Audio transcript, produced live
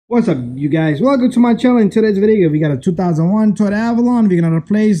What's up, you guys? Welcome to my channel. In today's video, we got a 2001 Toyota Avalon. We're gonna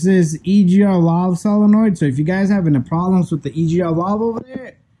replace this EGR valve solenoid. So if you guys have any problems with the EGR valve over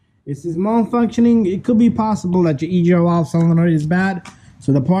there, it's malfunctioning. It could be possible that your EGR valve solenoid is bad.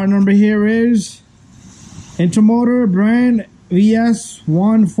 So the part number here is Intermotor brand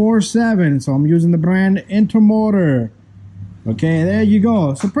VS147. So I'm using the brand Intermotor. Okay, there you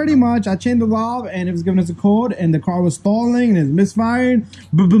go. So pretty much I changed the valve and it was giving us a code and the car was stalling and it's misfiring,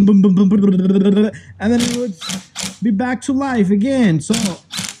 and then it would be back to life again. So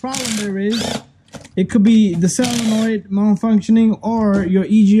problem there is it could be the solenoid malfunctioning or your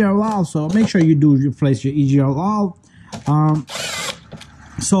EGR valve. So make sure you do replace your EGR valve.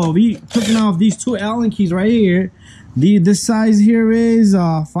 So we took off these two Allen keys right here. This size here is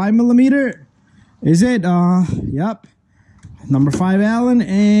 5mm. Is it? Yep. Number 5 Allen,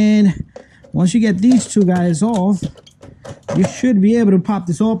 and once you get these two guys off, you should be able to pop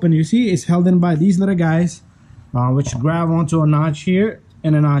this open. You see it's held in by these little guys, which grab onto a notch here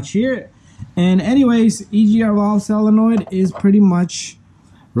and a notch here. And anyways, EGR valve solenoid is pretty much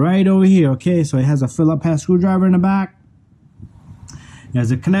right over here. Okay, so it has a Phillips head screwdriver in the back. It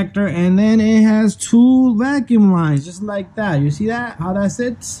has a connector, and then it has two vacuum lines just like that. You see that, how that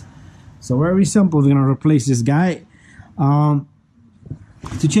sits? So very simple. We're gonna replace this guy.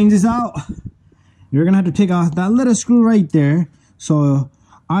 To change this out, you're gonna have to take off that little screw right there. So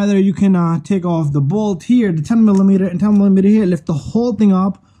either you can take off the bolt here, the 10mm and 10mm here, lift the whole thing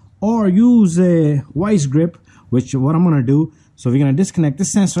up, or use a vice grip, which what I'm gonna do. So we're gonna disconnect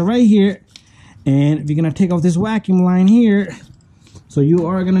this sensor right here, and we're gonna take off this vacuum line here. So you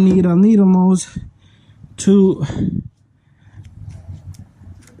are gonna need a needle nose to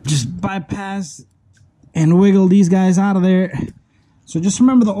just bypass and wiggle these guys out of there. So just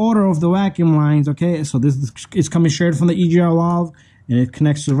remember the order of the vacuum lines, okay? So this is coming straight from the EGR valve, and it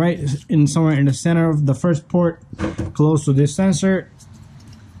connects to right in somewhere in the center of the first port, close to this sensor.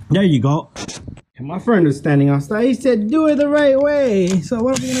 There you go. And my friend was standing outside. He said, do it the right way. So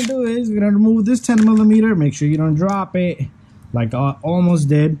what we're gonna do is we're gonna remove this 10mm. Make sure you don't drop it, like I almost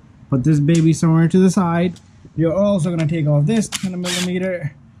did. Put this baby somewhere to the side. You're also gonna take off this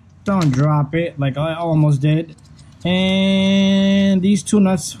 10mm. Don't drop it like I almost did. And these two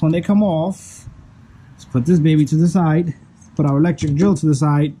nuts, when they come off, let's put this baby to the side. Put our electric drill to the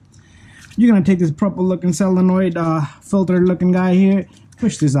side. You're gonna take this purple looking solenoid filter looking guy here,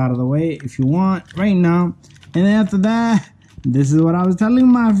 push this out of the way if you want right now. And then after that, this is what I was telling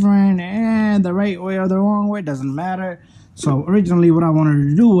my friend, and the right way or the wrong way doesn't matter. So originally what I wanted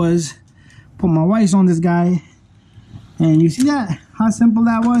to do was put my vice on this guy, and you see that, how simple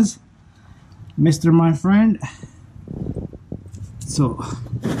that was, Mr. My friend. So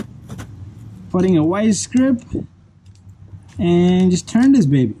putting a vice grip and just turn this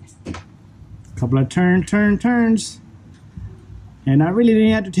baby. Couple of turns, and I really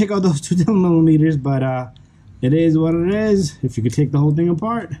didn't have to take out those 2mm, but it is what it is. If you could take the whole thing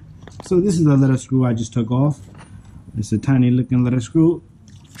apart. So this is the little screw I just took off. It's a tiny looking little screw,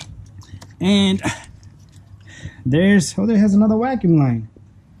 and there has another vacuum line.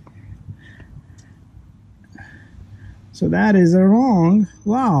 So that is a wrong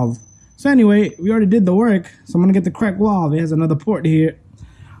valve. So anyway, we already did the work, so I'm gonna get the correct valve. It has another port here.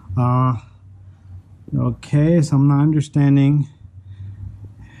 Okay, so I'm not understanding.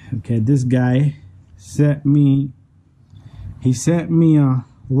 Okay, this guy sent me a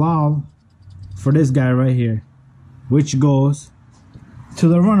valve for this guy right here, which goes to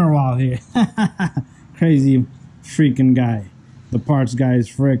the runner valve here. Crazy freaking guy. The parts guy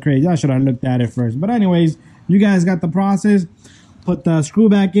is crazy. I should have looked at it first. But anyways, you guys got the process. Put the screw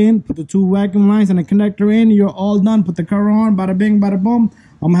back in, put the two vacuum lines and the connector in. You're all done. Put the cover on. Bada bing, bada boom.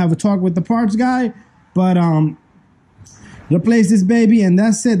 I'm gonna have a talk with the parts guy. But replace this baby, and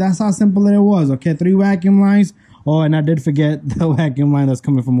that's it. That's how simple it was. Okay, 3 vacuum lines. Oh, and I did forget the vacuum line that's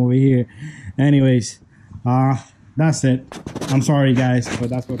coming from over here. Anyways, that's it. I'm sorry guys, but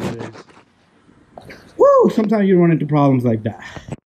that's what it is. Woo! Sometimes you run into problems like that.